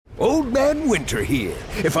Old Man Winter here.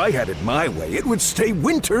 If I had it my way, it would stay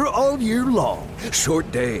winter all year long.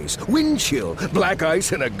 Short days, wind chill, black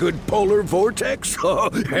ice, and a good polar vortex.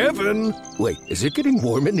 Oh, heaven! Wait, is it getting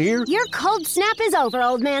warm in here? Your cold snap is over,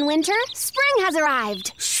 Old Man Winter. Spring has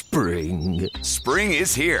arrived. Spring. Spring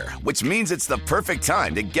is here, which means it's the perfect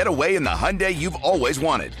time to get away in the Hyundai you've always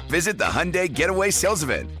wanted. Visit the Hyundai Getaway Sales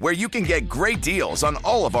Event, where you can get great deals on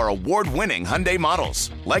all of our award-winning Hyundai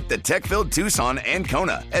models, like the tech-filled Tucson and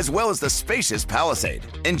Kona, as well as the spacious Palisade.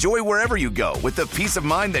 Enjoy wherever you go with the peace of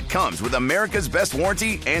mind that comes with America's best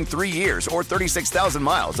warranty and 3 years or 36,000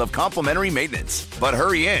 miles of complimentary maintenance. But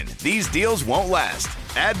hurry in, these deals won't last.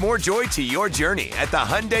 Add more joy to your journey at the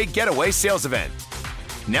Hyundai Getaway Sales Event.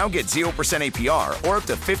 Now get 0% APR or up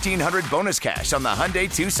to $1,500 bonus cash on the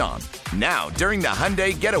Hyundai Tucson. Now, during the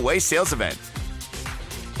Hyundai Getaway Sales Event.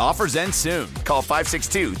 Offers end soon. Call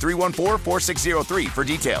 562-314-4603 for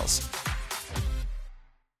details.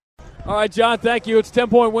 All right, John, thank you. It's a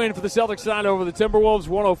 10-point win for the Celtics tonight over the Timberwolves,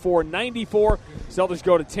 104-94. Celtics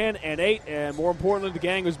go to 10-8, and more importantly, the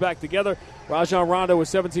gang was back together. Rajon Rondo with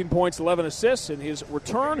 17 points, 11 assists in his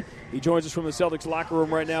return. He joins us from the Celtics locker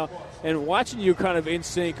room right now. And watching you kind of in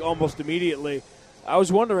sync almost immediately, I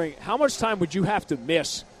was wondering, how much time would you have to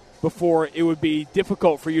miss before it would be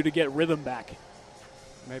difficult for you to get rhythm back?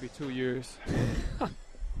 Maybe 2 years.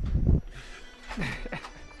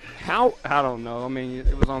 How? I don't know. I mean,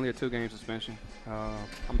 it was only a 2-game suspension. I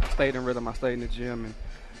stayed in rhythm. I stayed in the gym, and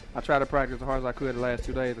I tried to practice as hard as I could the last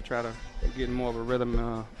 2 days to try to get more of a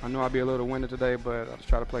rhythm. I know I'll be a little winded today, but I'll just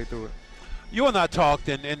try to play through it. You and I talked,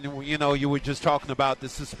 and you know, you were just talking about the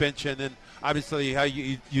suspension and obviously how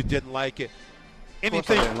you didn't like it.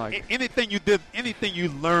 Anything you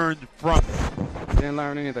learned from it? Didn't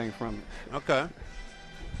learn anything from it. Okay.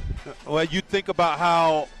 Well, you think about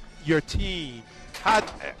how your team,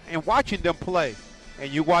 and watching them play,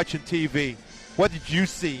 and you watching TV, what did you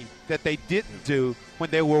see that they didn't do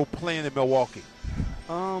when they were playing in Milwaukee?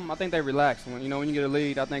 I think they relaxed. When you get a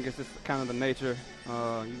lead, I think it's just kind of the nature.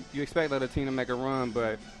 You expect the other team to make a run,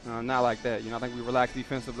 but not like that. I think we relaxed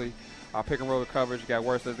defensively. Our pick and roll coverage got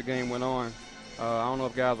worse as the game went on. I don't know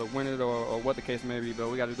if guys are winning it or what the case may be,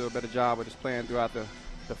 but we got to do a better job of just playing throughout the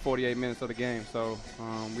 48 minutes of the game. So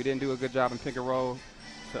we didn't do a good job in pick and roll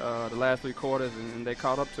the last 3 quarters, and they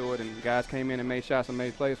caught up to it, and guys came in and made shots and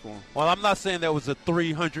made plays for them. Well, I'm not saying that was a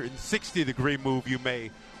 360-degree move you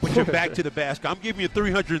made with your back to the basket. I'm giving you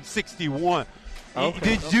 361.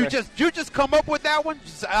 Okay, Did you just come up with that one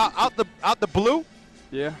just out the blue?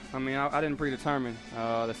 Yeah, I mean, I didn't predetermine.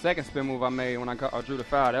 The second spin move I made when I drew the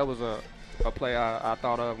foul, that was a play I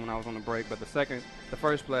thought of when I was on the break. But the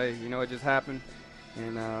first play, it just happened.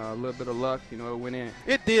 And a little bit of luck, it went in.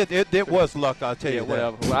 It did. It was luck, I'll tell you that.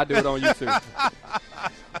 Whatever. Well, I do it on YouTube.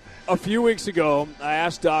 A few weeks ago, I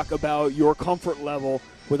asked Doc about your comfort level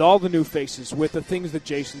with all the new faces, with the things that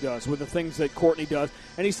Jason does, with the things that Courtney does.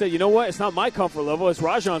 And he said, you know what? It's not my comfort level. It's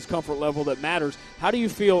Rajon's comfort level that matters. How do you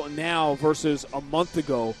feel now versus a month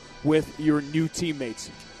ago with your new teammates?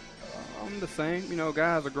 I'm the same.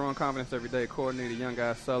 Guys are growing confidence every day. Courtney, the young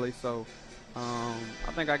guy, Sully. So I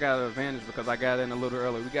think I got an advantage because I got in a little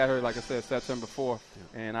early. We got here, like I said, September 4th,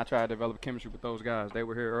 and I tried to develop chemistry with those guys. They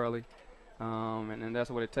were here early, and that's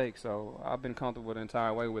what it takes. So I've been comfortable the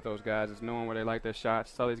entire way with those guys, is knowing where they like their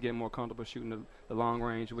shots. Sully's getting more comfortable shooting the long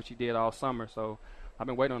range, which he did all summer. So I've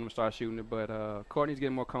been waiting on him to start shooting it. But Courtney's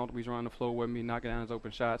getting more comfortable. He's running the floor with me, knocking down his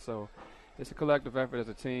open shots. So it's a collective effort as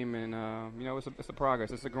a team, and it's a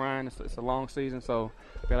progress. It's a grind. It's a long season. So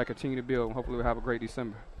we got to continue to build. Hopefully we'll have a great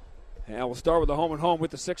December. And we'll start with the home and home with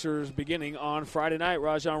the Sixers beginning on Friday night.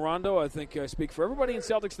 Rajon Rondo, I think I speak for everybody in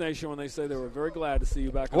Celtics Nation when they say they were very glad to see you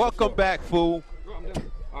back. Welcome back, fool.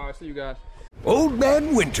 All right, see you guys. Old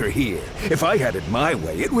Man Winter here. If I had it my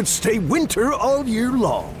way, it would stay winter all year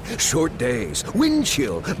long. Short days, wind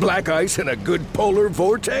chill, black ice, and a good polar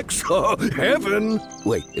vortex. Oh, heaven!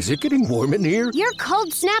 Wait, is it getting warm in here? Your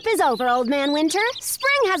cold snap is over, Old Man Winter.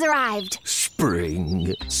 Spring has arrived.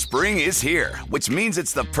 Spring. Spring is here, which means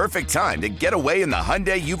it's the perfect time to get away in the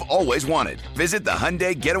Hyundai you've always wanted. Visit the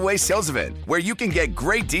Hyundai Getaway Sales Event, where you can get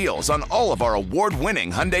great deals on all of our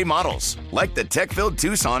award-winning Hyundai models, like the tech-filled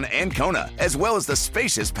Tucson and Kona, as well as the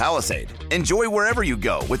spacious Palisade. Enjoy wherever you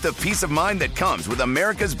go with the peace of mind that comes with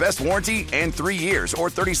America's best warranty and 3 years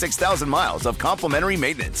or 36,000 miles of complimentary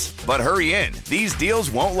maintenance. But hurry in, these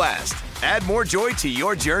deals won't last. Add more joy to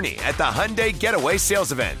your journey at the Hyundai Getaway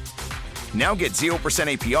Sales Event. Now get 0%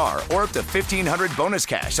 APR or up to $1,500 bonus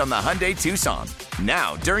cash on the Hyundai Tucson.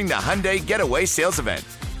 Now, during the Hyundai Getaway Sales Event.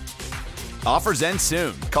 Offers end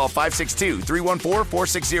soon. Call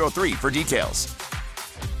 562-314-4603 for details.